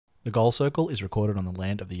The Goal Circle is recorded on the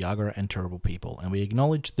land of the Yagara and Turrbal people, and we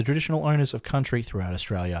acknowledge the traditional owners of country throughout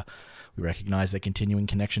Australia. We recognise their continuing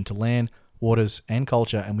connection to land, waters, and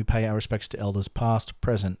culture, and we pay our respects to elders past,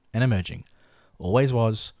 present, and emerging. Always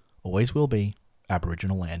was, always will be,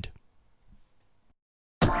 Aboriginal land.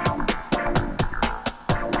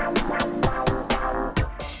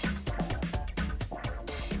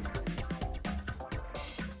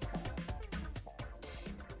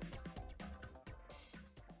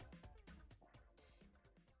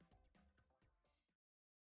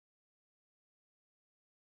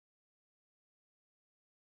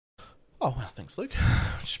 Oh, well, thanks, Luke.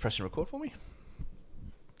 Just pressing record for me.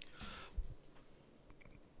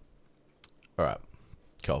 All right.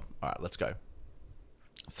 Cool. All right, let's go.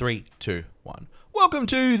 3, 2, 1. Welcome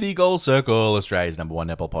to the Goal Circle, Australia's number one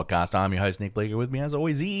netball podcast. I'm your host, Nick Bleeker. With me, as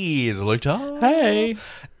always, is Luke Todd. Hey.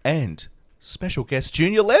 And special guest,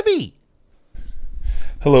 Junior Levi.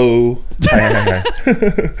 Hello. Hi.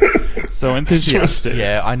 So enthusiastic.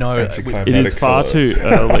 Yeah, I know. It is far too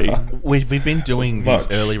early. We've been doing these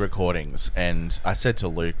early recordings, and I said to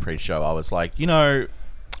Luke pre-show, I was like,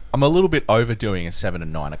 I'm a little bit overdoing a 7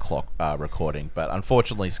 and 9 o'clock recording, but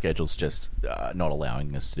unfortunately, schedule's just not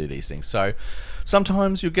allowing us to do these things. So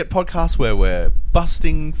sometimes you'll get podcasts where we're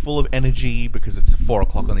busting full of energy because it's 4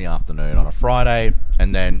 o'clock in the afternoon on a Friday,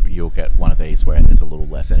 and then you'll get one of these where there's a little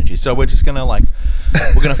less energy. So we're just gonna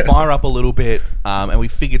fire up a little bit, and we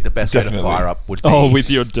figured the best way to fire up would be with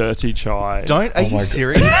your dirty chai. Are you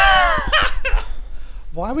serious?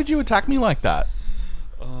 Why would you attack me like that?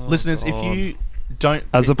 Listeners, if you don't...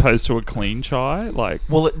 As opposed to a clean chai?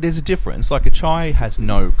 Well, there's a difference. Like, a chai has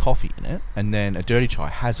no coffee in it, and then a dirty chai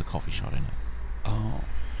has a coffee shot in it. Oh.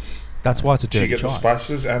 That's why it's a dirty chai. Do you get the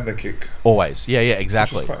spices and the kick? Always. Yeah,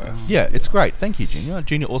 exactly. Which is quite nice. Yeah, it's great. Thank you, Junior.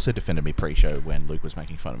 Junior also defended me pre-show when Luke was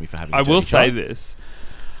making fun of me for having a dirty will chai. say this.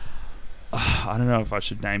 I don't know if I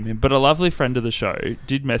should name him, but a lovely friend of the show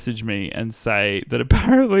did message me and say that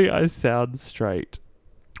apparently I sound straight.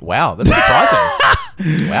 Wow, that's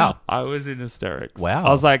surprising. Wow. I was in hysterics. Wow. I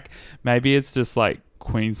was like, maybe it's just like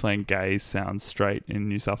Queensland gays sound straight in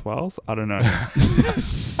New South Wales. I don't know.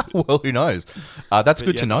 Well, who knows? That's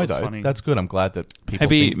good to know, though. Funny. That's good. I'm glad that people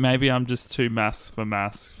think... Maybe I'm just too mass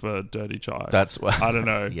for dirty chai. I don't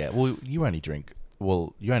know. Yeah, well, you only drink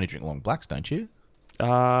long blacks, don't you?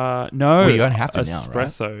 No. Well, you don't have to now, right?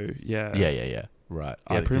 Espresso, yeah. Yeah. Right.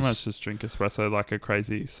 I pretty much just drink espresso like a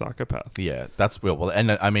crazy psychopath. Yeah, that's well.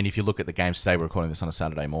 And I mean, if you look at the games today, we're recording this on a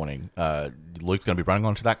Saturday morning. Luke's going to be running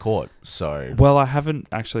onto that court. So, well, I haven't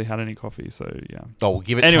actually had any coffee, so yeah. Oh, we'll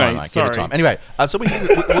give it time, mate. Sorry. Give it time. Anyway, so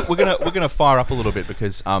we're gonna fire up a little bit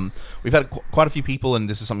because we've had quite a few people, and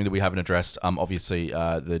this is something that we haven't addressed. Obviously,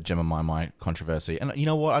 the Gemma Mai controversy, and you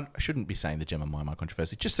know what? I shouldn't be saying the Gemma Mai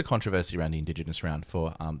controversy, just the controversy around the Indigenous round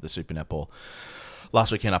for the Super Netball last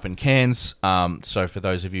weekend up in Cairns. So for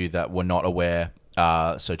those of you that were not aware,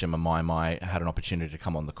 so Gemma Mai had an opportunity to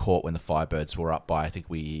come on the court when the Firebirds were up by, I think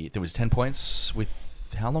there was 10 points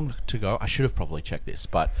with how long to go? I should have probably checked this,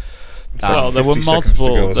 but there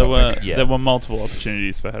were multiple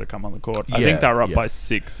opportunities for her to come on the court. I think they were up by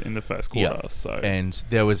 6 in the first quarter. Yeah. So, and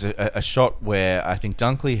there was a shot where I think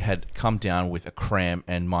Dunkley had come down with a cramp,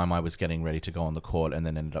 and Mai was getting ready to go on the court, and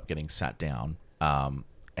then ended up getting sat down.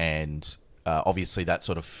 Obviously, that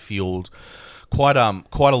sort of fueled quite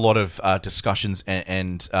a lot of discussions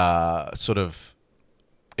and sort of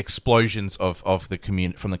explosions of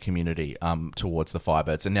the from the community towards the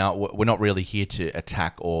Firebirds. And now we're not really here to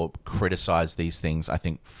attack or criticize these things. I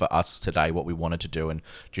think for us today, what we wanted to do, and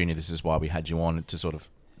Junior, this is why we had you on, to sort of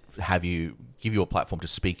give you a platform to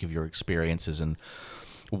speak of your experiences and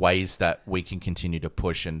ways that we can continue to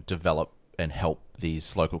push and develop and help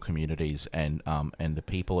these local communities and the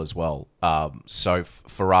people as well. So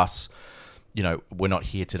for us, we're not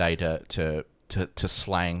here today to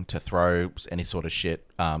slang, to throw any sort of shit.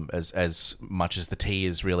 As much as the tea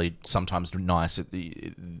is really sometimes nice,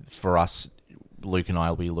 for us, Luke and I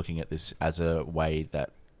will be looking at this as a way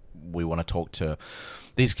that we want to talk to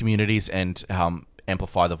these communities and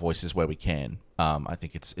amplify the voices where we can. I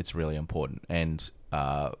think it's really important, and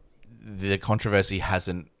the controversy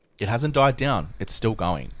hasn't died down. It's still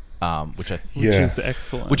going, which is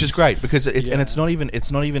excellent, which is great because and it's not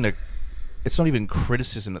even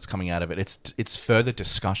criticism that's coming out of it. It's further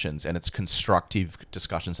discussions, and it's constructive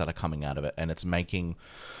discussions that are coming out of it, and it's making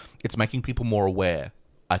people more aware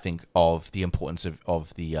I think, of the importance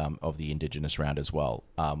of the Indigenous round as well.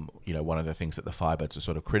 One of the things that the Firebirds were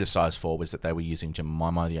sort of criticised for was that they were using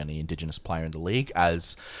Jemima, the only Indigenous player in the league,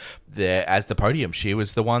 as the podium. She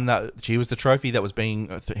was the trophy that was being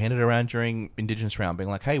handed around during Indigenous round, being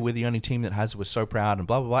like, "Hey, we're the only team that has it. We're so proud," and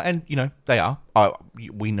blah blah blah. And they are.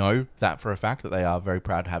 We know that for a fact that they are very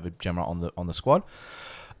proud to have a Gemma on the squad.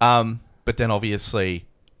 But then obviously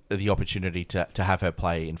the opportunity to have her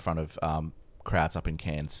play in front of crowds up in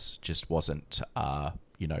Cairns just wasn't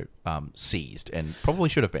seized, and probably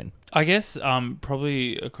should have been. I guess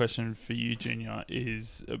probably a question for you, Junior,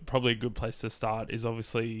 is probably a good place to start is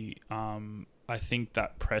obviously I think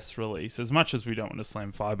that press release, as much as we don't want to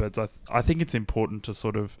slam Firebirds, I think it's important to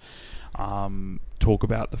sort of talk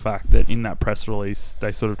about the fact that in that press release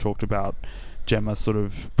they sort of talked about Gemma sort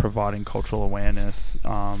of providing cultural awareness,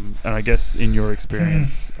 and I guess in your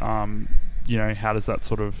experience, how does that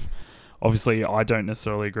sort of, obviously I don't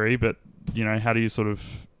necessarily agree, but how do you sort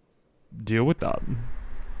of deal with that?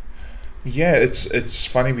 Yeah, it's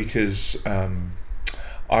funny because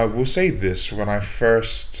I will say this: when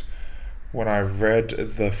I read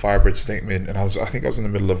the Firebird statement, and I think I was in the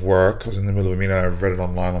middle of work, I was in the middle of a meeting, and I read it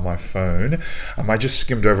online on my phone. I just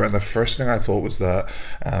skimmed over it, and the first thing I thought was that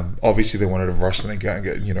obviously they wanted to rush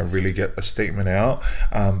and really get a statement out,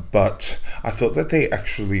 but I thought that they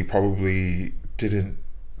actually probably didn't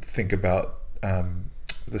think about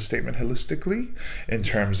the statement holistically in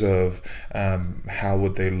terms of how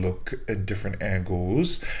would they look in different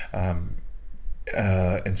angles,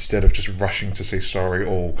 instead of just rushing to say sorry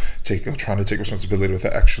or trying to take responsibility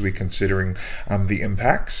without actually considering the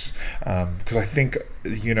impacts. Because I think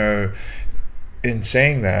in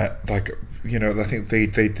saying that, I think they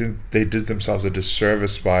did themselves a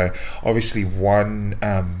disservice by obviously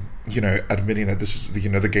admitting that this is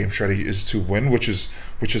the game strategy is to win, which is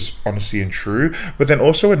honestly and true, but then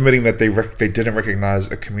also admitting that they didn't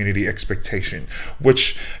recognize a community expectation,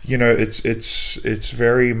 which it's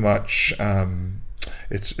very much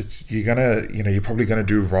you're probably gonna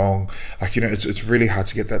do wrong. It's really hard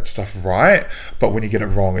to get that stuff right, but when you get it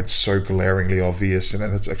wrong, it's so glaringly obvious, and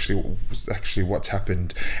that's actually what's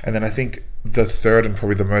happened. And then I think the third and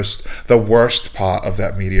probably the worst part of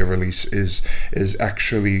that media release is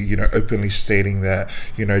actually openly stating that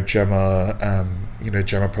Gemma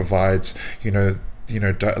provides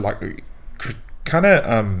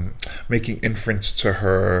making inference to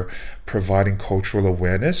her providing cultural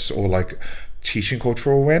awareness or teaching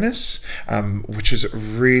cultural awareness, which is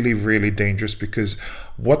really, really dangerous, because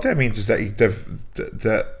what that means is that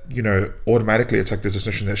automatically it's like there's this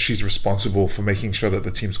notion that she's responsible for making sure that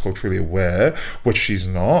the team's culturally aware, which she's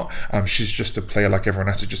not. She's just a player like everyone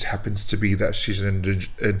else. It just happens to be that she's an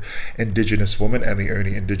Indigenous woman and the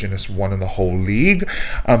only Indigenous one in the whole league.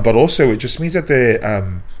 But also it just means that they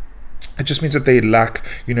lack,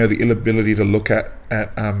 the inability to look at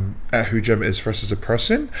who Gemma is first as a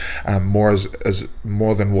person,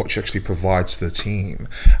 more than what she actually provides to the team,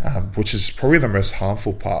 which is probably the most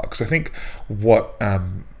harmful part. Because I think what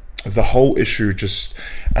the whole issue just,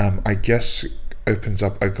 I guess, opens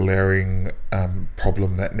up a glaring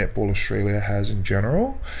problem that Netball Australia has in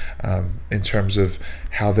general, in terms of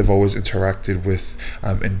how they've always interacted with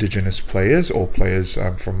Indigenous players or players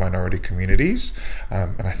from minority communities,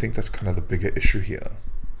 and I think that's kind of the bigger issue here.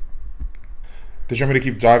 Did you want me to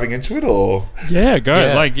keep diving into it, or? Yeah, go.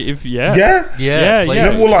 Yeah.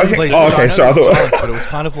 Please. Well, I think. Please. Oh, okay. So I thought. But it was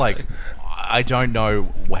kind of like, I don't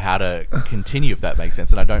know how to continue, if that makes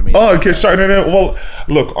sense, and I don't mean. Oh, okay. Sorry. No. Well,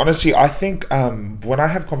 look. Honestly, I think when I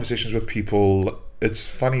have conversations with people, it's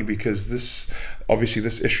funny because this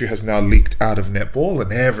issue has now leaked out of netball,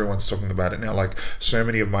 and everyone's talking about it now. So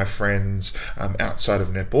many of my friends outside of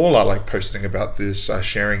netball are posting about this,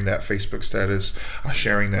 sharing that Facebook status,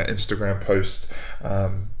 sharing that Instagram post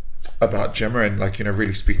about Gemma, and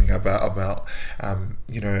really speaking about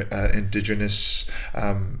Indigenous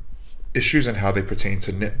issues and how they pertain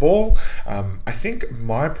to netball. I think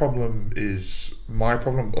my problem,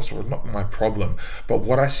 also not my problem, but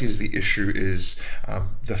what I see as the issue is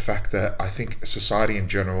the fact that I think society in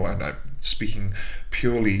general, and I'm speaking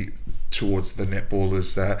purely towards the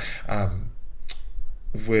netballers, that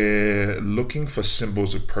we're looking for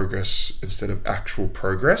symbols of progress instead of actual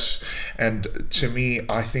progress. And to me,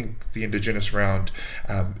 I think the Indigenous round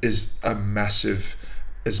is a massive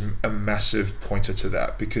pointer to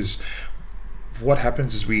that, because what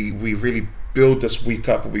happens is we really build this week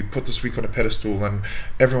up, we put this week on a pedestal, and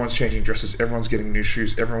everyone's changing dresses, everyone's getting new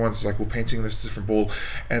shoes, everyone's we're painting this different ball,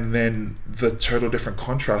 and then the total different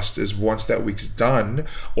contrast is once that week's done,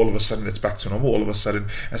 all of a sudden it's back to normal, all of a sudden.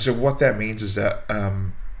 And so what that means is that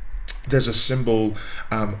there's a symbol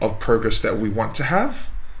of progress that we want to have,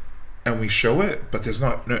 and we show it, but there's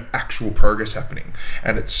no actual progress happening.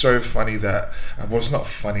 And it's so funny that, well, it's not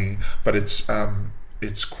funny, but it's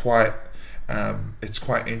quite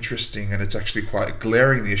interesting, and it's actually quite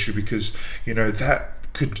glaring, the issue, because that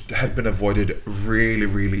had been avoided really,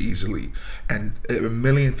 really easily, and a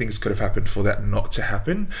million things could have happened for that not to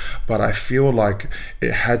happen. But I feel like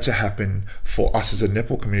it had to happen for us as a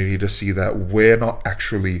netball community to see that we're not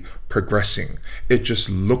actually progressing. It just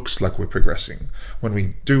looks like we're progressing when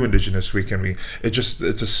we do Indigenous Week, and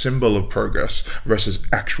it's a symbol of progress versus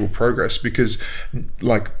actual progress, because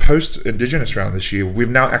like post Indigenous round this year, we've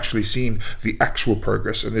now actually seen the actual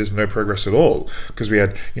progress, and there's no progress at all, because we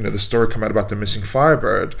had the story come out about the missing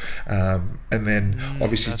Firebird, and then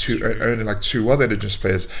obviously only like two other Indigenous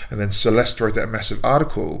players, and then Celeste wrote that massive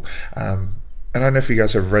article, and I don't know if you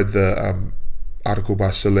guys have read the article by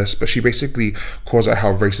Celeste, but she basically calls out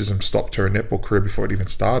how racism stopped her netball career before it even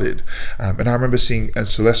started. And I remember seeing, and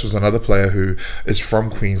Celeste was another player who is from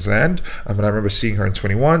Queensland, and I remember seeing her in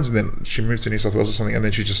 21s, and then she moved to New South Wales or something, and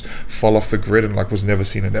then she just fell off the grid and was never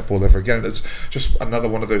seen in netball ever again. And it's just another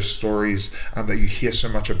one of those stories that you hear so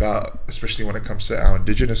much about, especially when it comes to our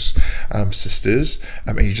Indigenous sisters,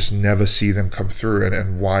 and you just never see them come through.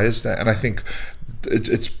 And why is that? And I think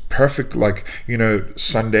it's perfect,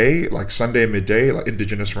 Sunday midday,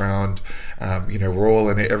 Indigenous round, we're all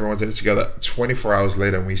in it, everyone's in it together. 24 hours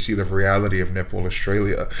later, and we see the reality of Netball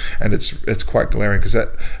Australia, and it's quite glaring, because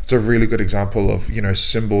it's a really good example of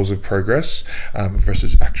symbols of progress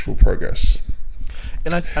versus actual progress.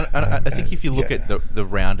 And I think if you look at the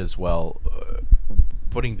round as well,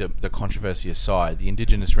 putting the controversy aside, the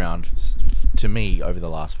Indigenous round, to me, over the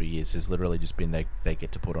last few years, has literally just been they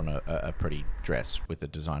get to put on a pretty dress with a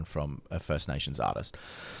design from a First Nations artist.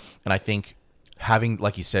 And I think having,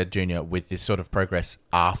 like you said, Junior, with this sort of progress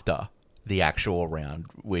after the actual round,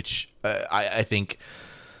 which I think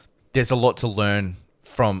there's a lot to learn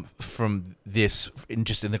from this, in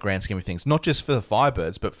the grand scheme of things, not just for the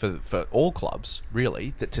Firebirds, but for all clubs,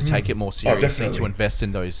 really, to take it more seriously, to invest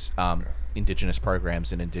in those Indigenous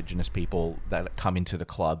programs and Indigenous people that come into the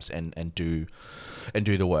clubs and do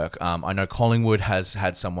the work. I know Collingwood has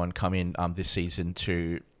had someone come in this season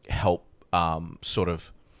to help sort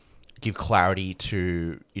of give clarity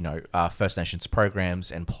to First Nations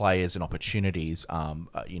programs and players and opportunities.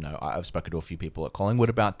 I've spoken to a few people at Collingwood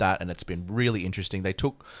about that, and it's been really interesting. They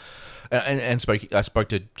took I spoke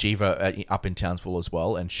to Jiva up in Townsville as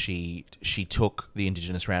well, and she took the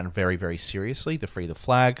Indigenous round very, very seriously. The Free the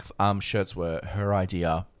Flag shirts were her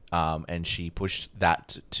idea, and she pushed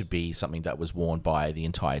that to be something that was worn by the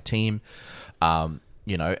entire team. And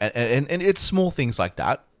it's small things like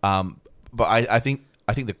that. But I think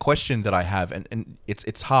the question that I have, and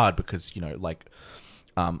it's hard because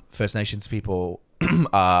First Nations people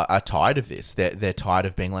are tired of this. They're tired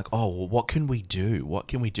of being like, oh, well, what can we do? What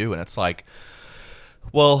can we do? And it's like,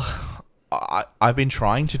 well, I've been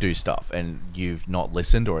trying to do stuff, and you've not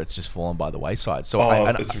listened, or it's just fallen by the wayside. So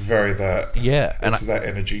it's very that. Yeah, and it's that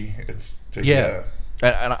energy. It's yeah.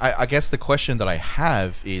 And I guess the question that I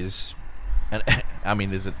have is, and I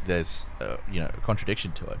mean, there's a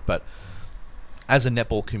contradiction to it, but as a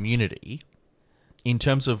netball community, in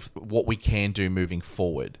terms of what we can do moving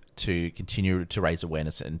forward to continue to raise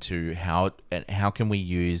awareness, and to how can we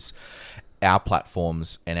use our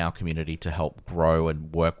platforms and our community to help grow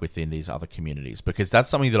and work within these other communities, because that's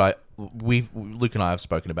something that Luke and I have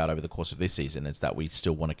spoken about over the course of this season, is that we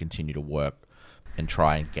still want to continue to work and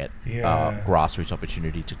try and get grassroots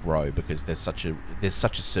opportunity to grow, because there's such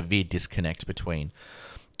a severe disconnect between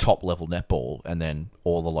top level netball and then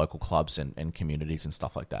all the local clubs and communities and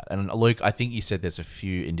stuff like that. And Luke, I think you said there's a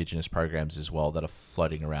few Indigenous programs as well that are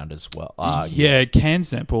floating around as well. Cairns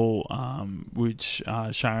Netball, which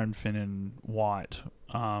Sharon Finnan White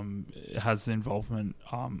has involvement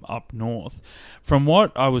up north. From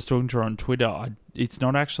what I was talking to her on Twitter, it's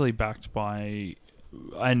not actually backed by,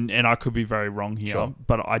 and I could be very wrong here, sure,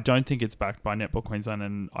 but I don't think it's backed by Netball Queensland,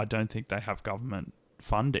 and I don't think they have government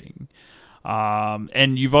funding.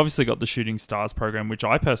 And you've obviously got the Shooting Stars program, which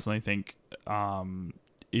I personally think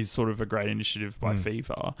is sort of a great initiative by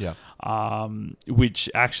FIFA, which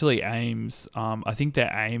actually aims, I think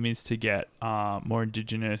their aim is to get more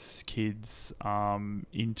Indigenous kids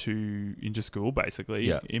into school,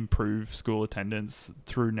 basically, improve school attendance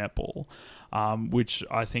through netball, which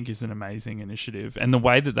I think is an amazing initiative. And the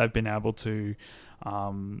way that they've been able to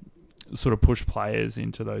sort of push players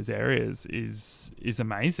into those areas is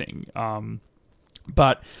amazing.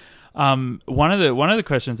 But one of the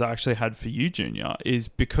questions I actually had for you, Junior, is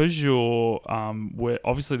because you're we're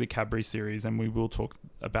obviously the Cadbury series, and we will talk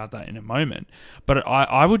about that in a moment. But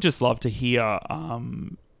I would just love to hear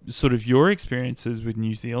sort of your experiences with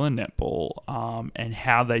New Zealand netball and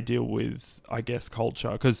how they deal with, I guess,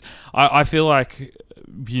 culture. Because I feel like,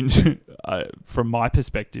 from my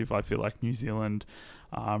perspective, I feel like New Zealand,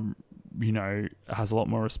 has a lot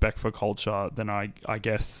more respect for culture than I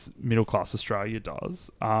guess middle class Australia does.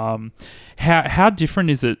 How different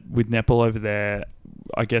is it with netball over there,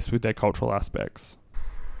 I guess, with their cultural aspects?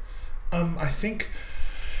 I think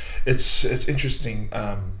it's interesting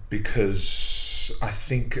because I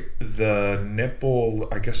think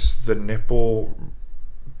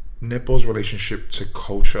netball's relationship to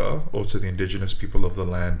culture, or to the Indigenous people of the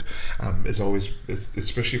land, is always,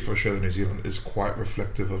 especially for Australia and New Zealand, is quite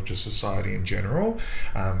reflective of just society in general.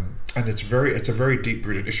 And it's a very deep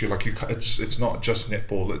rooted issue. Like it's not just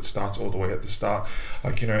netball. It starts all the way at the start.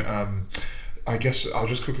 I guess I'll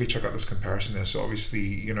just quickly check out this comparison there. So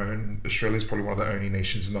obviously, Australia is probably one of the only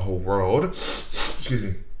nations in the whole world, excuse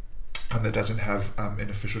me, that doesn't have an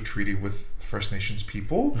official treaty with First Nations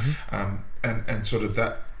people, and sort of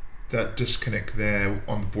that disconnect there.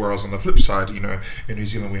 Whereas on the flip side, in New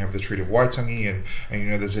Zealand we have the Treaty of Waitangi, and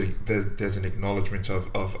there's an acknowledgement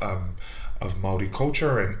of Māori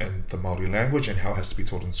culture and the Māori language and how it has to be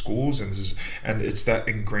taught in schools, and it's that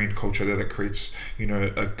ingrained culture there that creates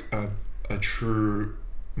a true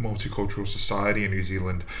multicultural society in New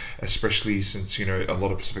Zealand, especially since a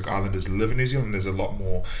lot of Pacific Islanders live in New Zealand. There's a lot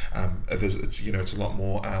more it's a lot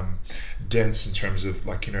more dense in terms of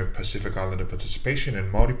Pacific Islander participation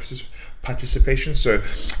and Māori participation. So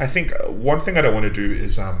I think one thing I don't want to do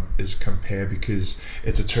is compare, because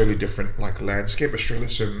it's a totally different landscape.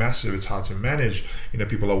 Australia's so massive, it's hard to manage.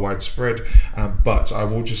 People are widespread, but I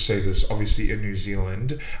will just say this: obviously in New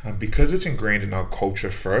Zealand, because it's ingrained in our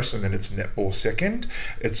culture first, and then it's netball second.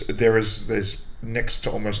 There's next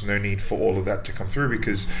to almost no need for all of that to come through,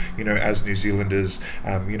 because as New Zealanders,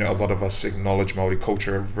 a lot of us acknowledge Māori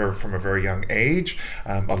culture from a very young age.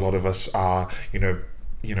 A lot of us are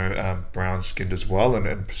brown skinned as well,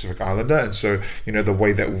 and Pacific Islander, and so the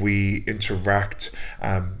way that we interact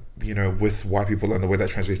with white people, and the way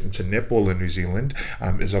that translates into netball in New Zealand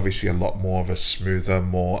is obviously a lot more of a smoother,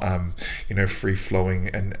 more free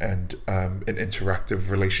flowing and an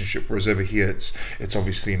interactive relationship. Whereas over here, it's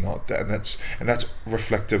obviously not that, and that's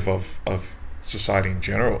reflective of society in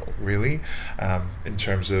general, really, in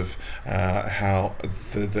terms of how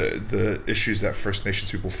the issues that First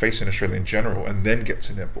Nations people face in Australia in general, and then get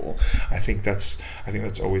to netball. I think that's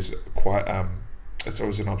always quite it's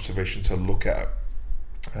always an observation to look at.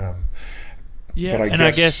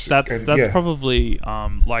 I guess that's probably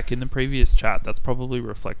like in the previous chat, that's probably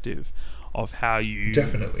reflective of how you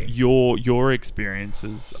definitely your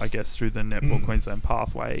experiences, I guess, through the Netball Queensland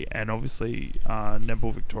pathway, and obviously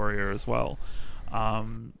Netball Victoria as well.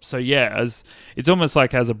 So yeah, as it's almost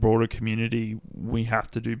like as a broader community, we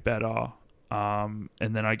have to do better, and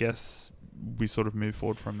then I guess we sort of move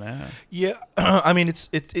forward from there. Yeah, I mean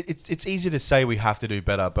it's easy to say we have to do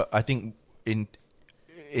better, but I think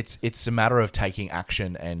it's a matter of taking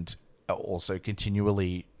action and also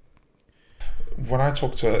continually. When I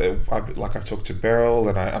talk to, I've talked to Beryl,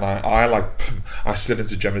 and I slid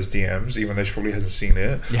into Gemma's DMs, even though she probably hasn't seen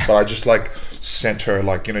it. Yeah. But I just sent her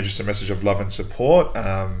just a message of love and support,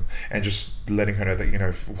 and just letting her know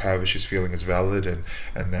that however she's feeling is valid, and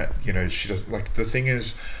that she does. The thing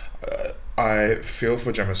is, I feel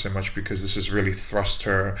for Gemma so much, because this has really thrust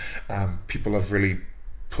her. People have really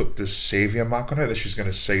put this savior mark on her, that she's going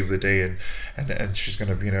to save the day, and she's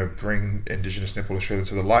going to bring Indigenous netball Australia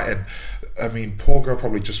to the light. And I mean, poor girl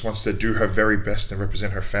probably just wants to do her very best and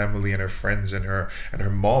represent her family and her friends and her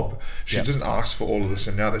mob. She doesn't ask for all of this,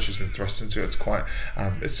 and now that she's been thrust into it, it's quite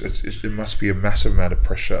it must be a massive amount of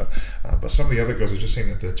pressure. But some of the other girls are just saying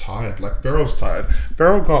that they're tired. Beryl's tired.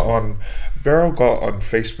 Beryl got on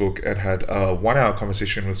Facebook and had a 1 hour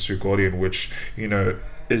conversation with Sue Gordian, which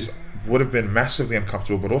would have been massively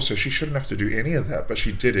uncomfortable, but also she shouldn't have to do any of that, but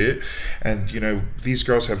she did it. And these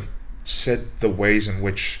girls have said the ways in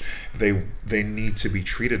which they need to be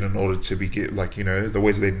treated in order to be the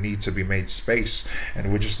ways they need to be made space,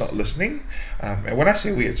 and we're just not listening. And when I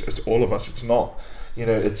say we, it's all of us. It's not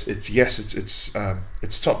it's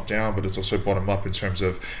top down, but it's also bottom up in terms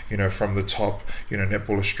of from the top,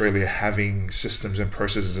 Netball Australia having systems and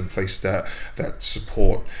processes in place that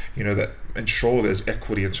support, that ensure there's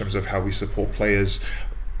equity in terms of how we support players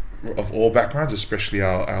of all backgrounds, especially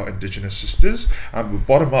our Indigenous sisters.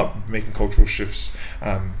 Bottom up, making cultural shifts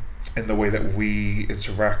in the way that we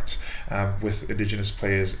interact with Indigenous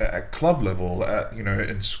players at club level,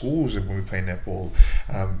 in schools, and when we play netball.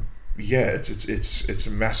 It's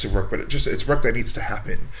massive work, but it's work that needs to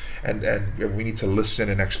happen, and we need to listen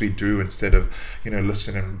and actually do, instead of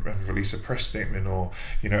listen and release a press statement, or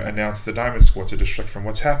announce the diamond score to distract from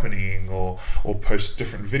what's happening, or post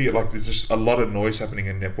different video. Like, there's just a lot of noise happening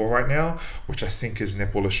in netball right now, which I think is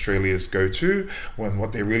Netball Australia's go-to, when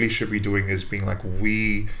what they really should be doing is being like,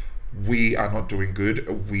 we are not doing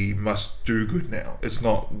good, we must do good now. It's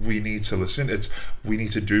not we need to listen, it's we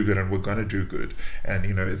need to do good, and we're going to do good. And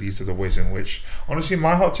these are the ways in which, honestly,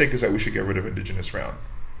 my hot take is that we should get rid of Indigenous round.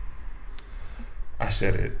 I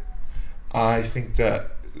said it. I think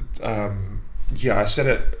that I said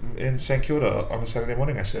it in St Kilda on a Saturday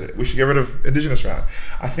morning. I said it. We should get rid of Indigenous round.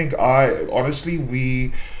 I think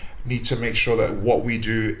we need to make sure that what we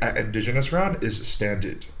do at Indigenous round is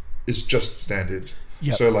standard. It's just standard.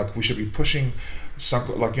 Yep. So, like, we should be pushing from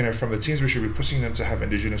the teams, we should be pushing them to have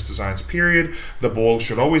Indigenous designs, period. The ball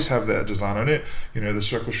should always have that design on it. The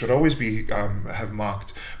circle should always be have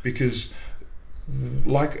marked, because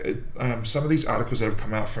some of these articles that have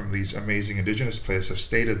come out from these amazing Indigenous players have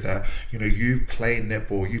stated that you play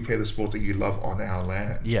netball, you play the sport that you love on our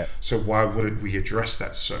land. Yeah. So why wouldn't we address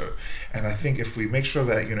that? And I think if we make sure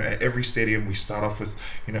that at every stadium we start off with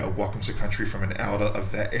a welcome to country from an elder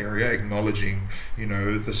of that area, acknowledging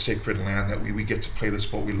the sacred land that we get to play the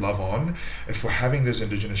sport we love on. If we're having those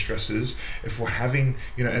Indigenous dresses, if we're having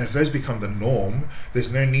and if those become the norm,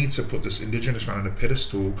 there's no need to put this Indigenous round on a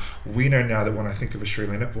pedestal. We know now that when I think of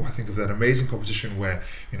Australian netball, I think of that amazing competition where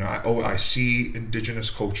I see Indigenous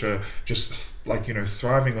culture just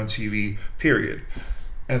thriving on TV, period.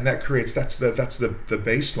 And that creates that's the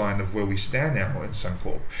baseline of where we stand now in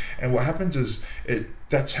Suncorp. And what happens is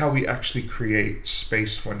that's how we actually create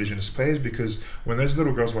space for Indigenous players, because when those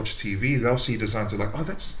little girls watch TV, they'll see designs of like, oh,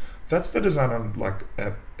 that's the design on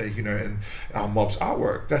in our mob's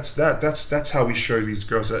artwork. That's how we show these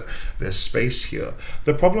girls that there's space here.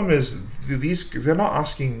 The problem is they're not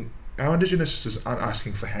asking. Our Indigenous sisters aren't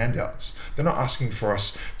asking for handouts. They're not asking for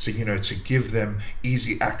us to give them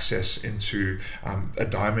easy access into a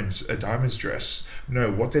diamonds dress. No,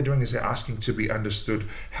 what they're doing is they're asking to be understood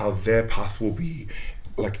how their path will be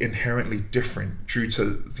inherently different due to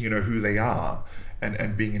who they are.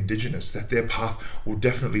 And being Indigenous, that their path will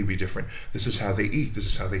definitely be different. This is how they eat. This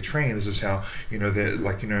is how they train. This is how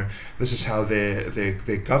this is how they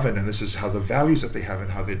govern, and this is how the values that they have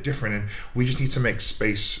and how they're different. And we just need to make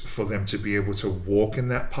space for them to be able to walk in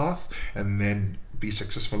that path and then be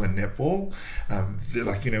successful in netball. I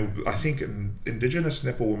think Indigenous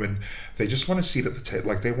netball women, they just want to sit at the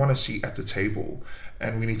table. They want to sit at the table,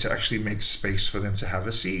 and we need to actually make space for them to have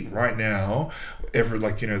a seat. Right now, the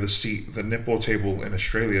netball table in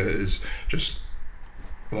Australia is just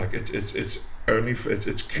it's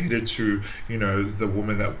catered to the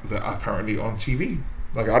women that are currently on TV.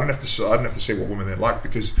 I don't have to say what women they like,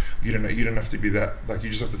 because you don't have to be that. You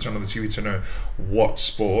just have to turn on the TV to know what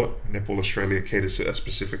sport Netball Australia caters to a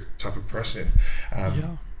specific type of person.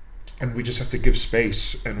 And we just have to give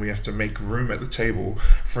space, and we have to make room at the table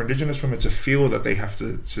for Indigenous women to feel that they have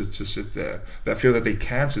to sit there, that feel that they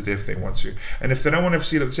can sit there if they want to. And if they don't want to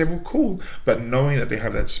sit at the table, cool. But knowing that they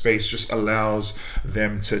have that space just allows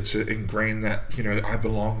them to ingrain that, I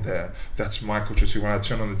belong there. That's my culture too. When I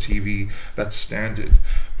turn on the TV, that's standard.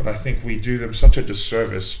 But I think we do them such a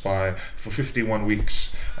disservice for 51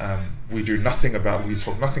 weeks, we talk nothing about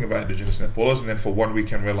Indigenous netballers, and then for one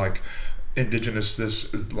weekend we're like, Indigenous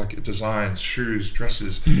designs, shoes,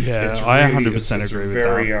 dresses. Yeah, I 100% agree with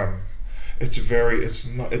that.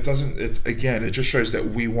 It just shows that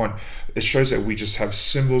we just have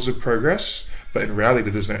symbols of progress, but in reality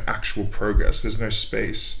there's no actual progress. There's no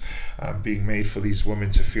space being made for these women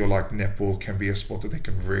to feel like netball can be a sport that they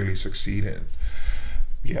can really succeed in.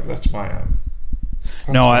 Yeah, that's my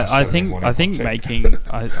I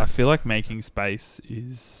feel like making space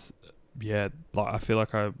is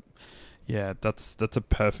that's a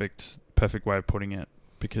perfect way of putting it,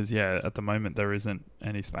 because at the moment there isn't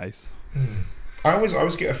any space. I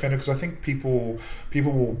always get offended, because I think people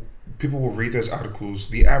will read those articles.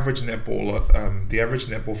 The average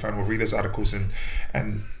netball fan will read those articles and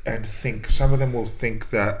think, some of them will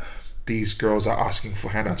think that these girls are asking for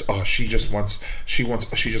handouts. Oh, she just wants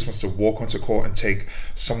to walk onto court and take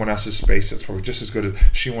someone else's space that's probably just as good as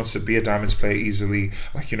she wants to be a diamonds player easily.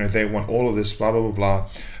 They want all of this, blah blah blah blah.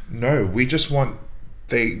 No, we just want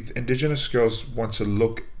Indigenous girls want to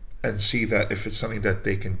look and see that if it's something that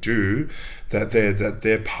they can do, that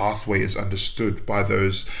their pathway is understood by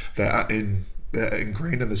those that are in they're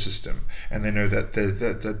ingrained in the system, and they know that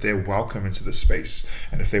they're welcome into the space.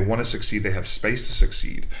 And if they want to succeed, they have space to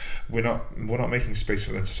succeed. We're not making space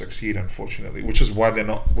for them to succeed, unfortunately. Which is why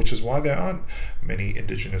there aren't many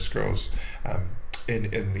Indigenous girls in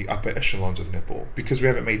the upper echelons of netball, because we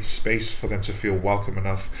haven't made space for them to feel welcome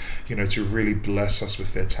enough, to really bless us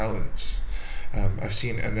with their talents. I've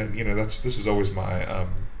seen, and then this is always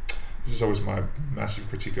my massive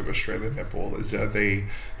critique of Australian netball, is that they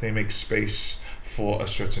make space for a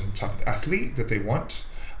certain type of athlete that they want,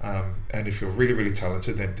 and if you're really, really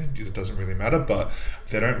talented, then it doesn't really matter. But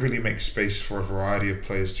they don't really make space for a variety of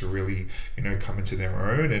players to really come into their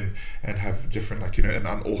own and have different, like an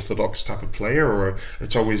unorthodox type of player, or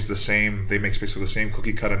it's always the same. They make space for the same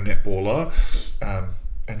cookie cutter netballer,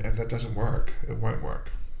 and that doesn't work. It won't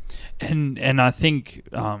work. And I think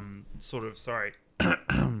sorry.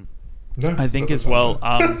 No, I think as well.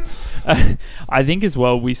 I think as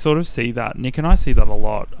well, we sort of see that. Nick and I see that a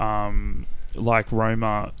lot. Like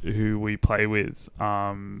Roma, who we play with,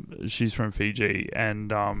 she's from Fiji,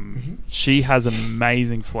 and she has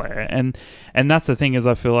amazing flair. And that's the thing, is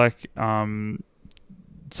I feel like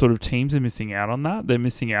sort of teams are missing out on that. They're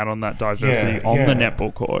missing out on that diversity on the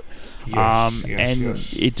netball court.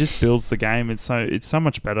 Yes, it just builds the game. It's so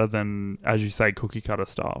much better than, as you say, cookie cutter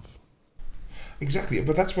stuff. Exactly,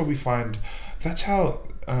 but that's where we find that's how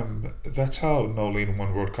Nolene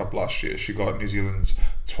won World Cup last year. She got New Zealand's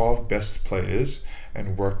 12 best players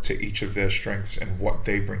and worked to each of their strengths and what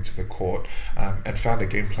they bring to the court, and found a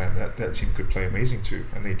game plan that team could play amazing to,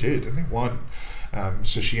 and they did, and they won.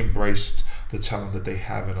 So she embraced the talent that they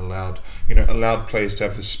have and allowed players to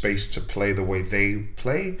have the space to play the way they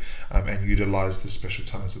play, and utilize the special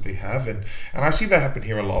talents that they have, and I see that happen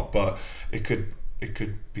here a lot, but it could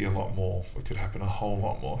be a lot more. It could happen a whole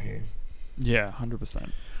lot more here. Yeah,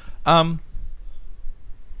 100%.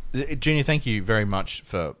 Junior, thank you very much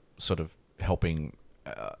for sort of helping,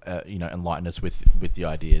 enlighten us with the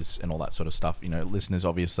ideas and all that sort of stuff. Listeners,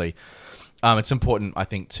 obviously, it's important, I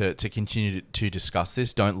think, to continue to discuss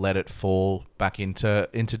this. Don't let it fall back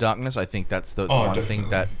into darkness. I think that's the one thing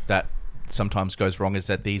that sometimes goes wrong, is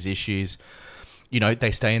that these issues,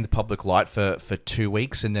 they stay in the public light for 2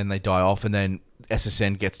 weeks and then they die off, and then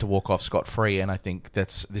SSN gets to walk off scot-free. And I think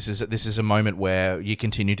this is a moment where you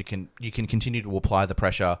can continue to apply the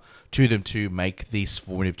pressure to them to make these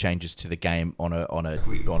formative changes to the game on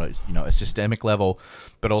a systemic level,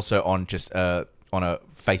 but also on just on a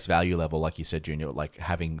face value level, like you said, Junior, like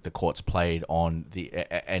having the courts played on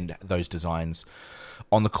and those designs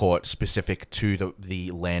on the court specific to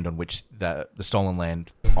the land on which the stolen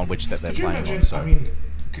land on which that they're playing on. So. I mean,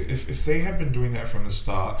 if they had been doing that from the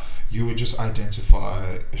start, you would just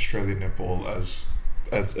identify Australian netball as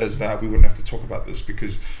that. We wouldn't have to talk about this,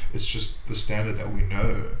 because it's just the standard that we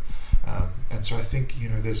know. And so I think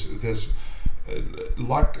there's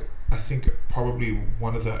I think probably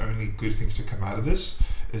one of the only good things to come out of this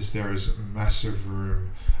is there is massive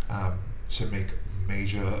room to make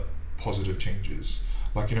major positive changes.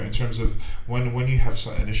 Like, in terms of when you have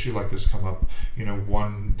an issue like this come up, the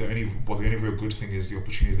only real good thing is the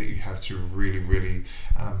opportunity that you have to really, really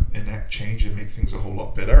enact change and make things a whole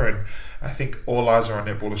lot better. And I think all eyes are on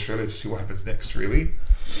Netball Australia to see what happens next, really.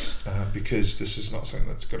 Because this is not something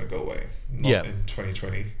that's going to go away. Not in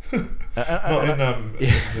 2020. Not in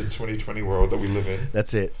the 2020 world that we live in.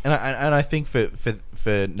 That's it. And I think for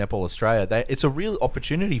Netball Australia, it's a real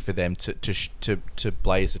opportunity for them to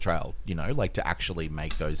blaze a trail. To actually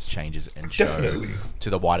make those changes and show to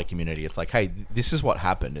the wider community. It's like, hey, this is what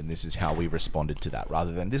happened, and this is how we responded to that,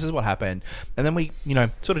 rather than this is what happened, and then we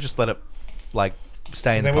sort of just let it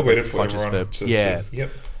stay in the public conscious.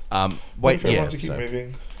 Wait for everyone to keep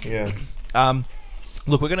moving. Yeah.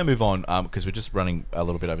 Look, we're going to move on because we're just running a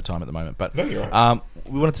little bit over time at the moment. But no, you're right.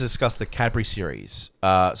 We wanted to discuss the Cadbury series.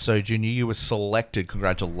 So, Junior, you were selected.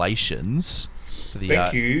 Congratulations for the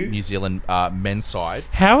New Zealand men's side.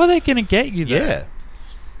 How are they going to get you there?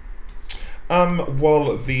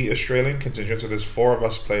 Well, the Australian contingent. So there's 4 of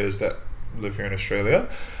us players that live here in Australia.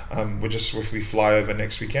 We fly over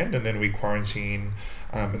next weekend, and then we quarantine,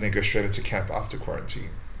 and then go straight into camp after quarantine.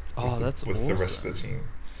 Oh, that's awesome. With the rest of the team.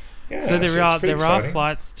 Yeah, so there are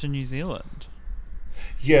flights to New Zealand.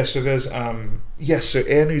 Yeah, so there's so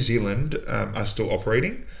Air New Zealand are still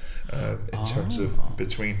operating in terms of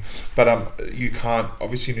between, but you can't.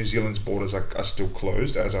 Obviously, New Zealand's borders are still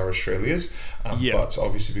closed, as are Australia's. But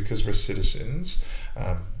obviously, because we're citizens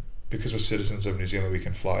of New Zealand, we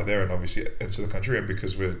can fly there and obviously into the country, and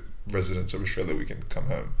because we're residents of Australia, we can come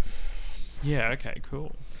home. Yeah. Okay.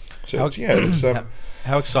 Cool. So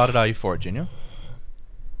how excited are you for it, Junior?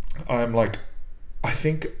 I'm I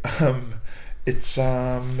think It's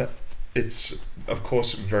of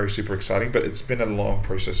course very super exciting, but it's been a long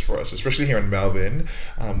process for us, especially here in Melbourne,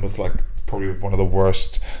 with like probably one of the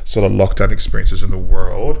worst sort of lockdown experiences in the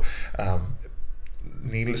world.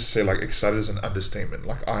 Needless to say, like, excited is an understatement.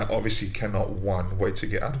 Like, I obviously cannot wait to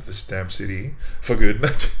get out of this damn city for good,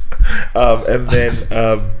 and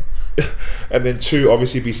then two,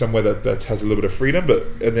 obviously be somewhere that has a little bit of freedom,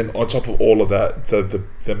 and then on top of all of that,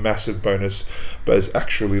 the massive bonus, but is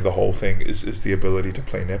actually the whole thing is the ability to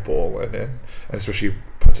play netball and especially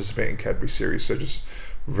participate in Cadbury series. So just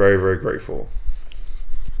very, very grateful.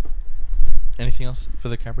 Anything else for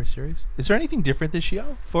the Cadbury series? Is there anything different this year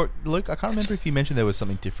for Luke? I can't remember if you mentioned there was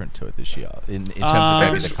something different to it this year in terms of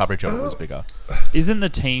maybe the coverage of it was bigger. Isn't the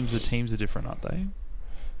teams are different, aren't they?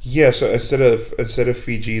 Yeah, so instead of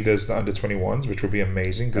Fiji, there's the under-21s, which will be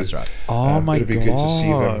amazing. That's right. Oh my god! It'll be good to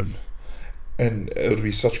see them, and it'll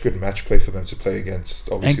be such good match play for them to play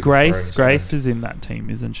against. Obviously, and Grace is in that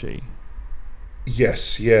team, isn't she?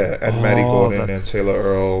 Yes, yeah, and Maddie Gordon and Taylor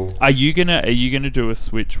Earl. Are you gonna do a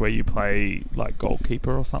switch where you play like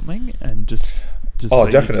goalkeeper or something and just oh,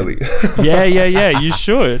 definitely. Yeah. You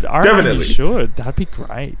should. I reckon you should. That'd be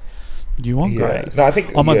great. You want Grace? No, I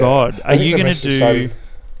think. Oh my god! Are you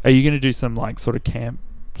gonna do some like sort of camp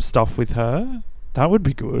stuff with her? That would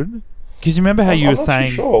be good. Because you remember how you were saying.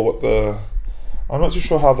 I'm not too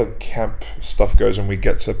sure how the camp stuff goes when we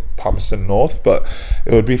get to Palmerston North, but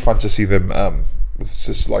it would be fun to see them. It's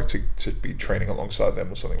just like to be training alongside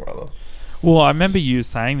them or something rather. Well, I remember you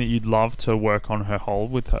saying that you'd love to work on her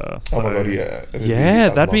hold with her. So oh my god, yeah.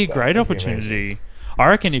 That'd be a great opportunity. I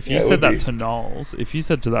reckon if you said that to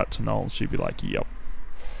Knowles, she'd be like, "Yep."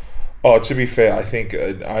 Oh, to be fair, I think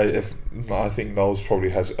I think Knowles probably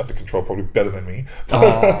has it under control, probably better than me.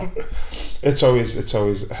 It's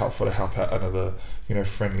always helpful to help out another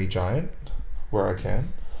friendly giant where I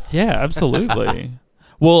can. Yeah, absolutely.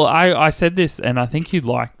 Well, I said this, and I think you'd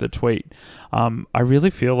like the tweet. I really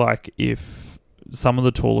feel like if some of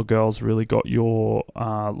the taller girls really got your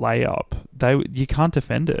layup, you can't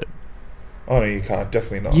defend it. Oh no, you can't.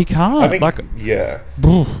 Definitely not. You can't. I think, yeah.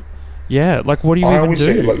 Yeah, like what do you even do? I always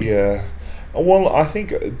say, like, yeah. Well, I think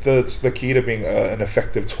that's the key to being an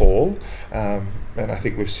effective tall, and I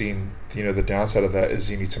think we've seen, the downside of that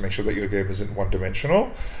is you need to make sure that your game isn't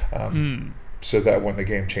one-dimensional, so that when the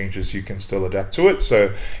game changes, you can still adapt to it.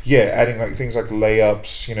 So, yeah, adding like things like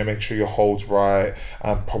layups, make sure your hold's right.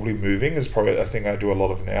 Probably moving is probably a thing I do a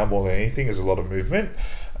lot of now more than anything is a lot of movement,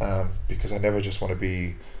 because I never just want to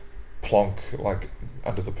be plonk like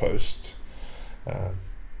under the post.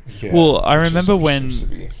 Yeah, well, I remember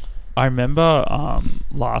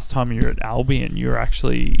last time you were at Albion, you were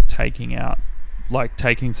actually taking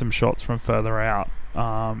some shots from further out,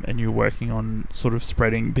 and you were working on sort of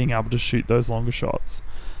being able to shoot those longer shots.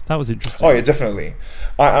 That was interesting. Oh yeah, definitely.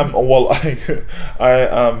 I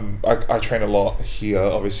train a lot here,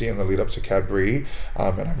 obviously, in the lead up to Cadbury,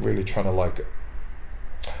 and I'm really trying to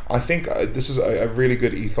I think this is a really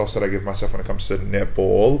good ethos that I give myself when it comes to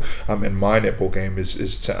netball. And my netball game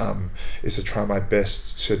is to try my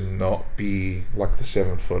best to not be like the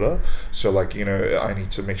 7-footer. So I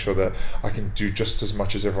need to make sure that I can do just as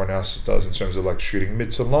much as everyone else does in terms of like shooting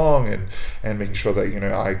mid to long and making sure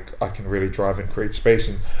that I can really drive and create space.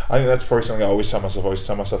 And I think that's probably something I always tell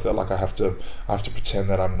myself that like I have to pretend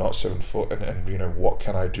that I'm not 7 foot and what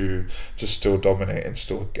can I do to still dominate and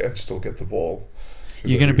still get the ball.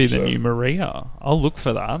 You're going to be the new Maria. I'll look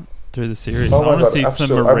for that through the series. Oh I want to see some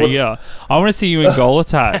Maria. I want to see you in goal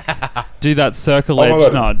attack. Do that circle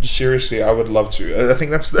edge nudge. Seriously, I would love to. I think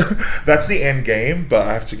that's the end game, but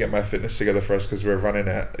I have to get my fitness together first because we're running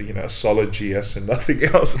at a solid GS and nothing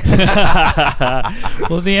else.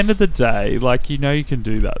 Well, at the end of the day, you can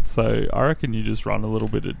do that. So I reckon you just run a little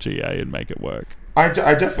bit of GA and make it work. I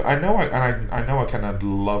know I can. I'd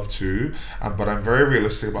love to, but I'm very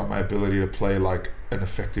realistic about my ability to play like an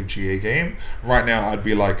effective GA game. Right now, I'd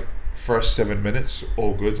be like first 7 minutes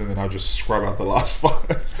all goods, and then I'll just scrub out the last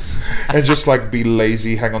 5 and just be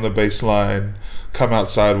lazy, hang on the baseline, come out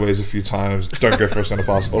sideways a few times, don't go first on the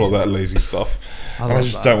pass, all of that lazy stuff. I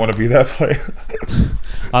just don't want to be that player.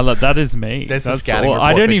 That is me. There's the scouting report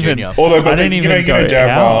I don't for even. Junior. Although, but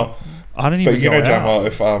Jamal. I don't even. But Jamal,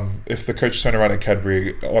 if the coach turned around at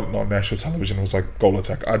Cadbury on national television and was like goal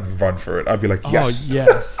attack, I'd run for it. I'd be like, yes. Oh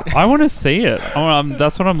yes, I want to see it.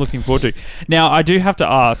 That's what I'm looking forward to. Now, I do have to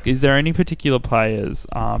ask: is there any particular players?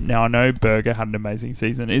 Now I know Berger had an amazing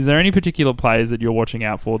season. Is there any particular players that you're watching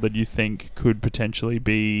out for that you think could potentially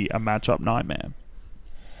be a matchup nightmare?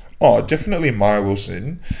 Oh, definitely Maya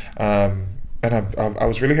Wilson. and I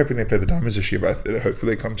was really hoping they played the Diamonds this year, but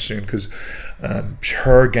hopefully they come soon, because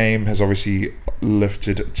her game has obviously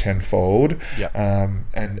lifted tenfold. Yep.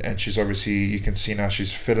 And she's obviously, you can see now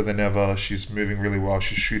she's fitter than ever. She's moving really well.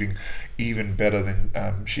 She's shooting even better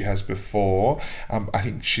than she has before. I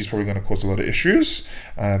think she's probably going to cause a lot of issues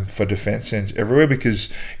for defense ends everywhere,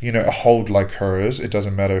 because, you know, a hold like hers, it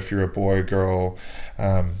doesn't matter if you're a boy or girl,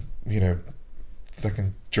 you know, like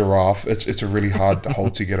a giraffe, it's a really hard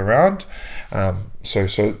hold to get around.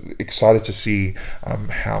 So excited to see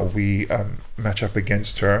how we match up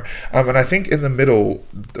against her. And I think in the middle,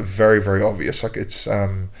 very, very obvious. Like, it's,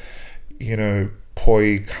 you know,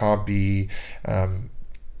 Poi can't be...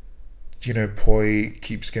 you know, Poi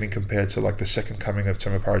keeps getting compared to like the second coming of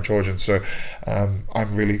Temepara George, and so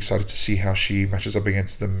I'm really excited to see how she matches up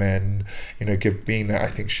against the men. You know, being that I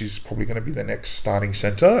think she's probably going to be the next starting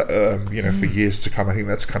center. You know, for years to come. I think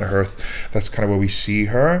that's kind of her. That's kind of where we see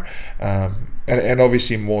her, and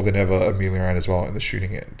obviously more than ever Amelia Ryan as well in the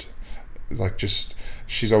shooting end. Like, just,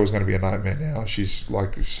 she's always going to be a nightmare now. She's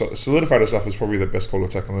like solidified herself as probably the best goal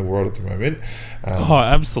attacker in the world at the moment.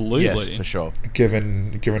 Absolutely. Yes, for sure.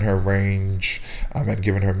 Given her range, and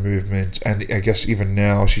given her movement, and I guess even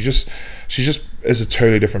now she just is a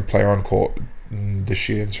totally different player on court this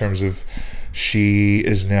year, in terms of she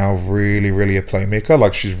is now really, really a playmaker.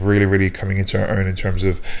 Like, she's really, really coming into her own in terms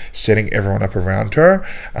of setting everyone up around her.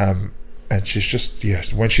 And she's just,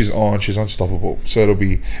 yes, when she's unstoppable. So it'll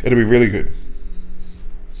be really good.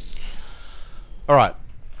 All right.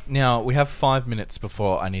 Now, we have 5 minutes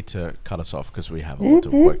before I need to cut us off, because we have a lot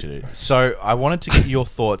of work to do. So I wanted to get your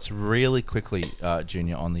thoughts really quickly,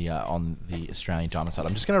 Junior, on the Australian Diamond side.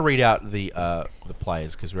 I'm just going to read out the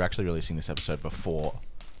players, because we're actually releasing this episode before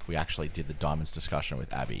we actually did the Diamonds discussion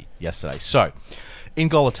with Abby yesterday. So, in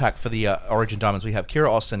goal attack for the Origin Diamonds, we have Kira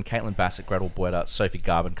Austin, Caitlin Bassett, Gretel Boyda, Sophie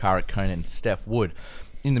Garvin, Cara Conan, and Steph Wood.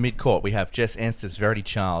 In the mid-court, we have Jess Anstis, Verity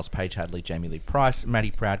Charles, Paige Hadley, Jamie Lee Price,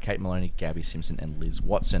 Maddie Proud, Kate Maloney, Gabby Simpson, and Liz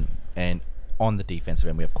Watson. And on the defensive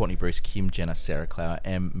end, we have Courtney Bruce, Kim Jenner, Sarah Clower,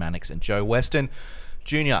 M. Mannix, and Joe Weston.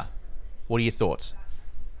 Junior, what are your thoughts?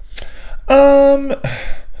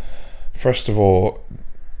 First of all,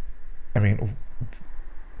 I mean,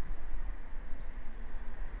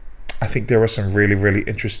 I think there were some really, really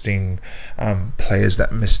interesting players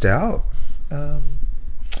that missed out.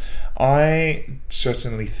 I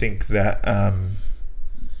certainly think that,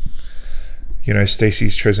 you know,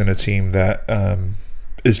 Stacey's chosen a team that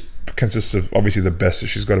consists of obviously the best that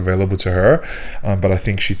she's got available to her, but I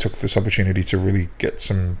think she took this opportunity to really get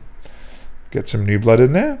some new blood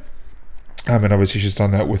in there. And obviously she's done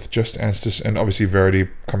that with just Anstis and obviously Verity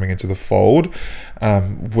coming into the fold,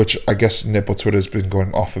 which I guess netball Twitter has been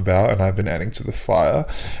going off about, and I've been adding to the fire,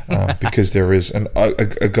 because there is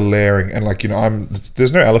a glaring, and like, you know,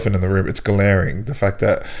 there's no elephant in the room. It's glaring, the fact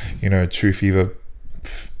that, you know, two Fever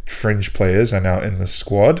fringe players are now in the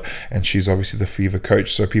squad, and she's obviously the Fever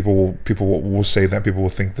coach. So people will say that, people will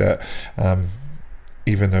think that.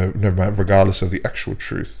 Even though, regardless of the actual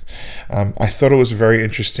truth. I thought it was very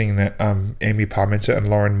interesting that Amy Parmenter and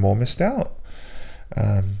Lauren Moore missed out.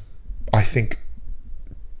 I think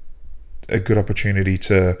a good opportunity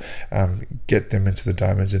to get them into the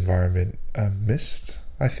Diamonds environment missed,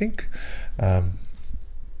 I think. Otherwise,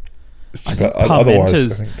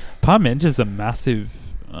 Parmenter's a massive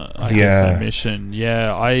guess, omission.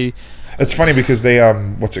 Yeah, It's funny because they,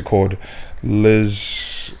 what's it called?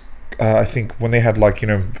 Liz... I think when they had, like, you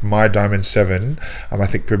know, my Diamond 7, I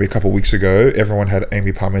think probably a couple of weeks ago, everyone had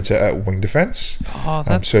Amy Parmenter at wing defense. Oh,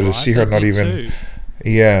 that's so to see her not even,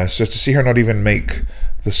 so to see her not even make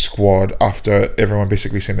the squad after everyone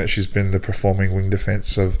basically saying that she's been the performing wing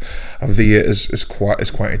defense of the year is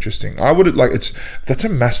quite interesting. I would like that's a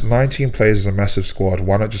mass 19 players is a massive squad.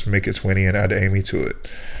 Why not just make it 20 and add Amy to it?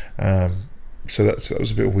 So that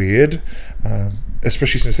was a bit weird,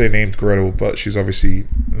 especially since they named Gretel, but she's obviously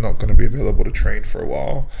not going to be available to train for a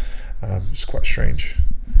while. It's quite strange.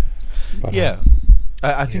 But,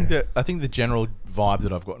 I think the general vibe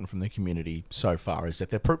that I've gotten from the community so far is that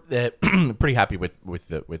they're pretty happy with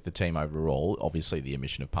the team overall. Obviously, the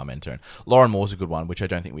omission of Parmenter and Lauren Moore's a good one, which I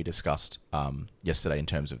don't think we discussed yesterday in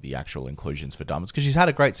terms of the actual inclusions for Diamonds, because she's had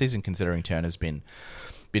a great season considering Turner's been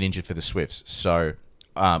injured for the Swifts. So.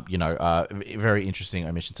 Very interesting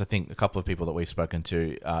omissions. I think a couple of people that we've spoken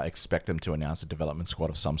to expect them to announce a development squad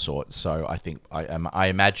of some sort. So I think I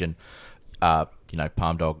imagine,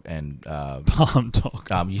 Palm Dog and Palm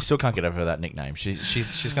Dog. You still can't get over that nickname.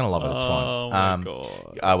 She's gonna love it. It's fine.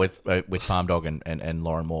 Oh my god. With Palm Dog and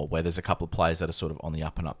Lauren Moore, where there's a couple of players that are sort of on the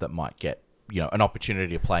up and up that might get an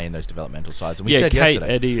opportunity to play in those developmental sides. And we Yeah, said Kate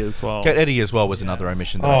yesterday, Eddy as well. Kate Eddy as well was another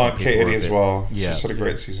omission. That I Oh, think and people Kate were Eddy a as bit- well. Yeah. She's had a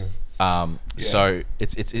great season. So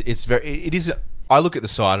it is. I look at the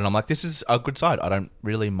side and I'm like, this is a good side. I don't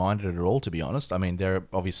really mind it at all, to be honest. I mean, they're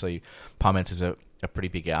obviously Parmenter's a pretty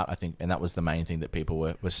big out, I think, and that was the main thing that people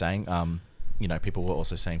were saying. People were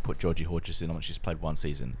also saying put Georgie Hodges in on. She's played one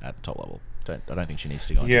season at the top level. I don't think she needs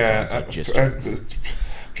to go. Georgie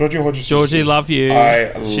Hodges. Georgie, love you.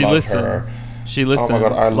 She listens. her. She listens. Oh my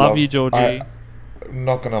god, I love you, Georgie. I'm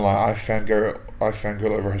not gonna lie, I fangirl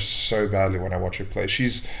over her so badly when I watch her play.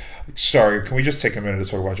 She's sorry. Can we just take a minute to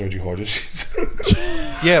talk about Georgie Hodges?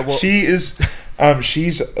 She is.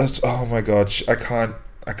 She's. Oh my god, I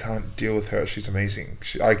can't deal with her. She's amazing.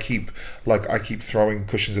 I keep throwing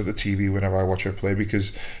cushions at the TV whenever I watch her play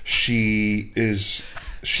because she's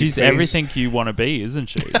plays, everything you want to be, isn't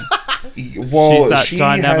she? Well, she's that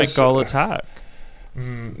dynamic goal attack.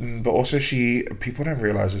 But also people don't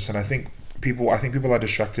realize this, and I think people are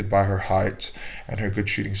distracted by her height and her good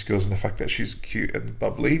shooting skills and the fact that she's cute and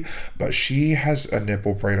bubbly, but she has a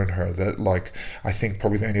netball brain on her that, like, I think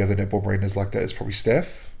probably the only other netball brain is like that is probably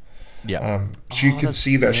Steph. Yeah, you can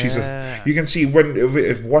see that she's you can see when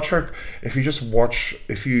if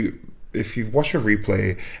you watch her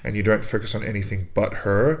replay and you don't focus on anything but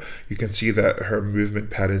her, you can see that her movement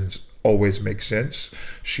patterns always make sense.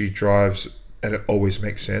 She drives and it always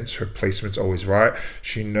makes sense. Her placement's always right.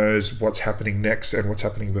 She knows what's happening next and what's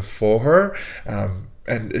happening before her.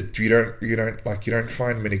 You don't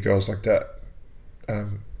find many girls like that,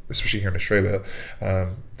 especially here in Australia,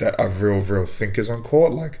 that are real thinkers on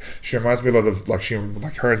court. Like, she reminds me a lot of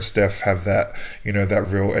her and Steph have that, that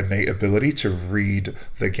real innate ability to read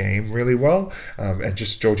the game really well. And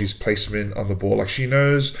just Georgie's placement on the ball, like, she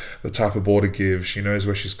knows the type of ball to give. She knows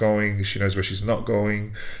where she's going. She knows where she's not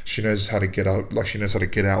going. She knows how to get out. Like, she knows how to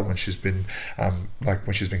get out when she's been,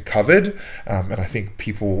 when she's been covered. And I think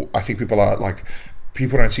people are like.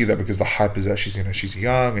 People don't see that because the hype is that she's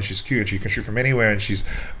young and she's cute and she can shoot from anywhere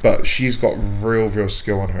but she's got real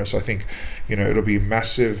skill on her. So I think there'll be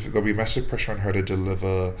massive pressure on her to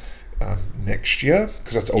deliver next year,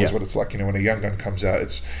 because that's always what it's like. When a young gun comes out,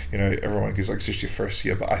 it's everyone gives like it's just your first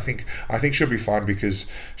year, but I think she'll be fine because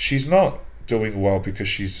she's not doing well because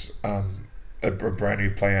she's a brand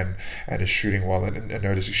new player and is shooting well and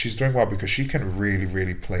noticing. She's doing well because she can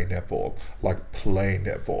really play netball.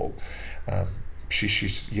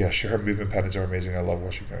 Her movement patterns are amazing. I love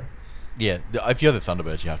watching her. Yeah, if you're the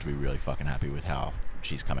Thunderbirds, you have to be really fucking happy with how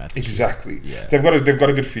she's come out. Exactly. Yeah, they've got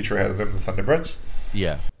a good future ahead of them, the Thunderbirds.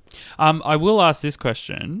 Yeah. I will ask this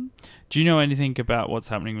question: do you know anything about what's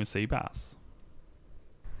happening with Seabass?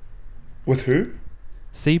 With who?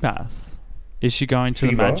 Seabass. Is she going to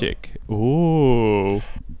Fever? the Magic? Ooh,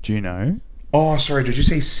 do you know? Oh, sorry. Did you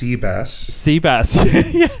say Seabass?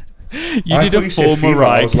 Seabass. Yeah. You did a full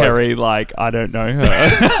Mariah Carey, I don't know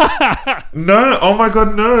her. No, oh my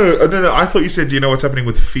god, no. No. I thought you said, do you know what's happening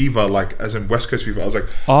with Fever, like as in West Coast Fever? I was like,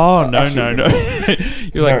 oh, no.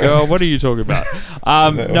 You're like, girl, what are you talking about?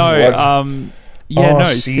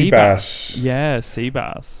 Seabass. Yeah,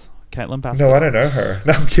 Seabass. Caitlin Bass. No, I don't know her.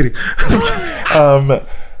 No, I'm kidding. I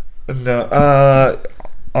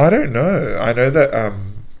don't know. I know that,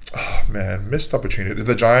 oh man, missed opportunity.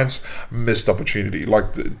 The Giants missed opportunity.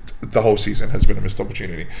 Like the whole season has been a missed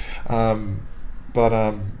opportunity. I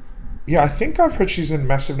think I've heard she's in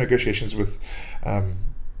massive negotiations with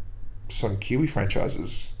some Kiwi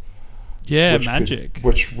franchises. Yeah, Magic.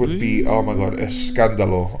 Which would be, oh my god, a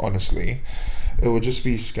scandalo, honestly. It would just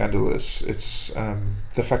be scandalous. It's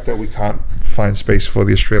the fact that we can't find space for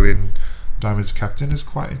the Australian Diamonds captain is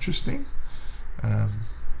quite interesting.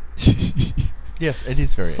 Yes, it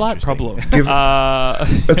is very slight problem.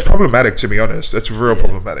 It's problematic, to be honest. It's real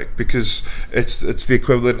problematic because it's the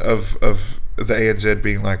equivalent of the ANZ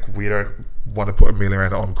being like, we don't want to put Amelia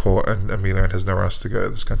on court and Amelia has nowhere else to go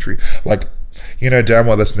in this country. Like, damn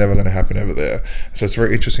well that's never going to happen over there. So it's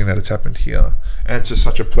very interesting that it's happened here. And to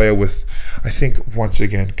such a player with, I think, once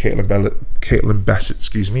again, Caitlin Bassett,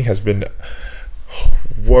 has been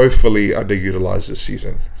woefully underutilized this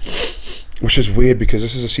season. Which is weird because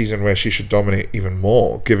this is a season where she should dominate even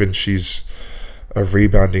more, given she's a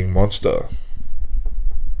rebounding monster.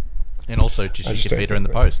 And also, she can feed her in the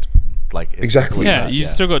post. Exactly. Yeah, you've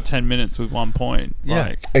still got 10 minutes with 1 point.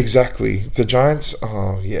 Yeah. Exactly. The Giants,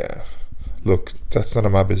 oh, yeah. Look, that's none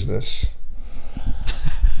of my business.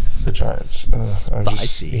 The Giants. I'm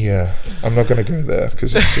not going to go there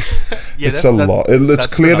because it's just, it's a lot. It's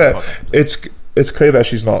clear that it's clear that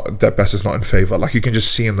that Bess is not in favor. Like, you can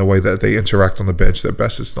just see in the way that they interact on the bench that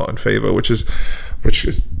Bess is not in favor, which is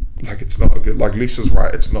like it's not good. Like Lisa's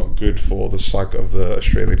right, it's not good for the psyche of the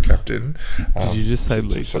Australian captain. Did you just say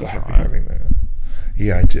Lisa's sort of happy right? having that.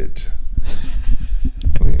 Yeah, I did.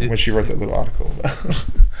 When she wrote that little article,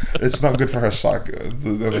 it's not good for her psyche,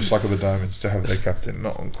 the psyche of the Diamonds, to have their captain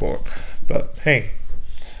not on court. But hey,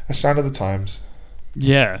 a sign of the times.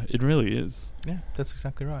 Yeah, it really is. Yeah, that's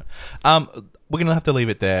exactly right. We're going to have to leave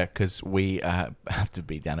it there because we have to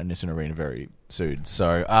be down at Nissan Arena very soon.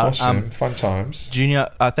 So, awesome. Fun times. Junior,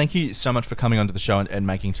 thank you so much for coming onto the show and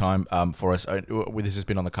making time for us. This has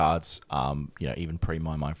been on the cards, even pre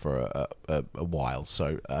my mind for a while.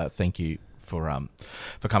 So, thank you for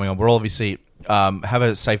coming on. We'll obviously have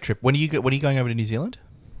a safe trip. When are you going over to New Zealand?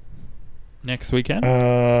 Next weekend?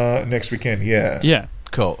 Next weekend, yeah. Yeah.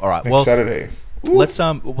 Cool. All right. Next Saturday. Ooh. Let's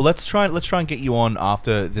try and get you on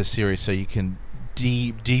after this series so you can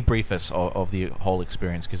debrief us of the whole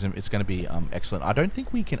experience, because it's going to be excellent. I don't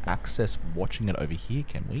think we can access watching it over here,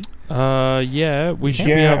 can we? Yeah, we should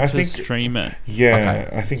be able to stream it. Yeah,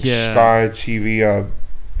 okay. I think Sky TV are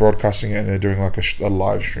broadcasting it, and they're doing like a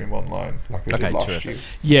live stream online, like they did last year.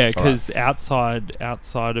 Yeah, because outside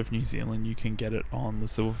of New Zealand, you can get it on the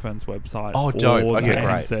Silver Ferns website. Oh, dope! Or Okay, the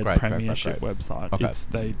great. NZ Premiership website. Okay. It's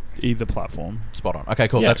either platform. Spot on. Okay,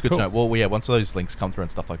 cool. Yeah, That's good to know. Well, yeah, once those links come through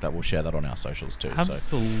and stuff like that, we'll share that on our socials too.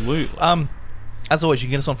 Absolutely. So. As always, you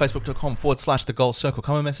can get us on Facebook.com/The Goal Circle.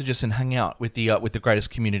 Come and message us and hang out with the greatest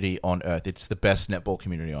community on earth. It's the best netball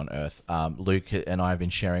community on earth. Luke and I have been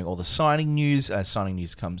sharing all the signing news as signing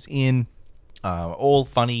news comes in. All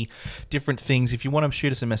funny, different things. If you want to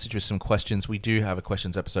shoot us a message with some questions, we do have a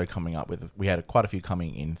questions episode coming up. We had quite a few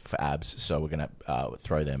coming in for Abs, so we're going to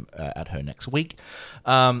throw them at her next week.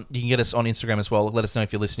 You can get us on Instagram as well. Let us know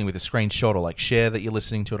if you're listening with a screenshot, or share that you're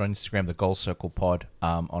listening to it on Instagram, the Goal Circle Pod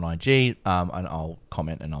on IG, and I'll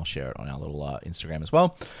comment and I'll share it on our little Instagram as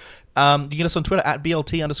well. You can get us on Twitter at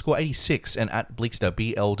BLT_86 and at Bleekster,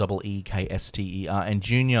 BLEEKSTER. And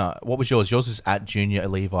Junior, what was yours? Yours is at Junior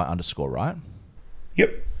Levi _, right?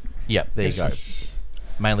 Yep, there you go.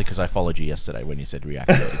 Mainly because I followed you yesterday when you said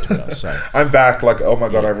reactivate Twitter. So I'm back. Oh my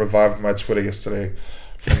god, I revived my Twitter yesterday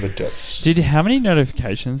from the depths. How many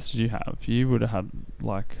notifications did you have? You would have had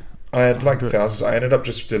I had thousands. I ended up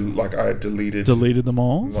just I deleted them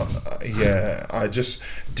all. Yeah, I just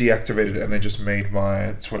deactivated it and then just made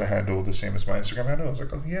my Twitter handle the same as my Instagram handle. I was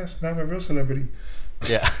like, oh yes, now I'm a real celebrity.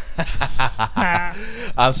 Yeah.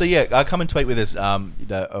 Come and tweet with us.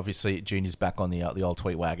 Obviously, Junior's back on the old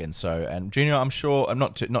tweet wagon. So, and Junior, I'm sure I'm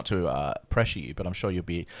not to pressure you, but I'm sure you'll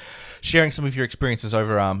be sharing some of your experiences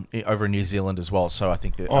over in New Zealand as well. So I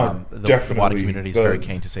think that the wider community is very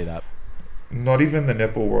keen to see that. Not even the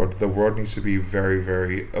netball world. The world needs to be very,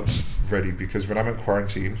 very ready, because when I'm in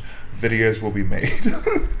quarantine, videos will be made.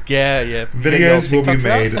 yeah. Videos will be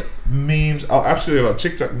made. Memes. Oh, absolutely. Like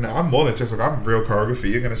TikTok. No, I'm more than TikTok. I'm real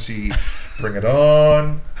choreography. You're going to see Bring It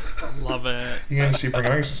On. Love it. You're going to see Bring It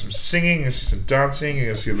On. You're going to see some singing. You're going to see some dancing. You're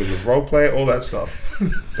going to see a little bit of role play. All that stuff.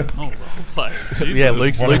 Role play. Yeah,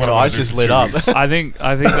 Luke's eyes just lit up. I think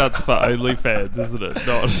that's for OnlyFans, isn't it?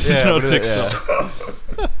 Not TikTok.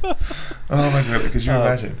 Oh my god, could you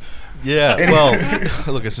imagine? Yeah, well,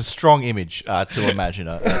 look, it's a strong image to imagine,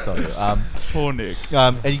 I'll tell you. Poor Nick.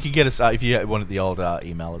 And you can get us, if you wanted the old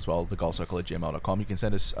email as well, thegoalcircle@gmail.com, you can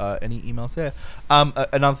send us any emails there.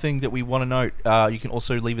 Another thing that we want to note, you can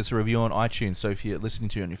also leave us a review on iTunes. So if you're listening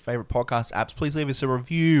to it on your favorite podcast apps, please leave us a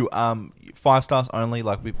review. 5 stars only,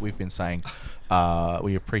 like we've been saying.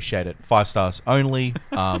 We appreciate it. 5 stars only.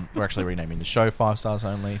 We're actually renaming the show 5 stars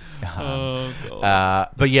only.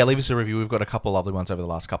 But yeah, leave us a review. We've got a couple of lovely ones over the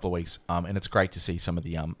last couple of weeks, and it's great to see some of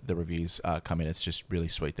the reviews come in. It's just really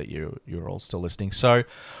sweet that you're all still listening. So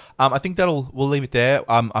I think we'll leave it there.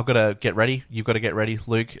 I've got to get ready. You've got to get ready,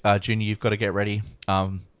 Luke. Junior, you've got to get ready.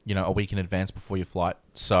 A week in advance before your flight.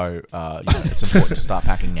 So it's important to start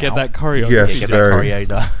packing now. Get that choreo. Yes, get that choreo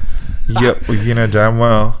done. Yep, damn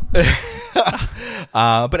well.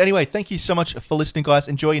 But anyway, thank you so much for listening, guys.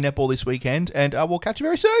 Enjoy your netball this weekend, and we'll catch you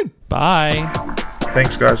very soon. Bye.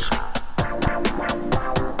 Thanks, guys.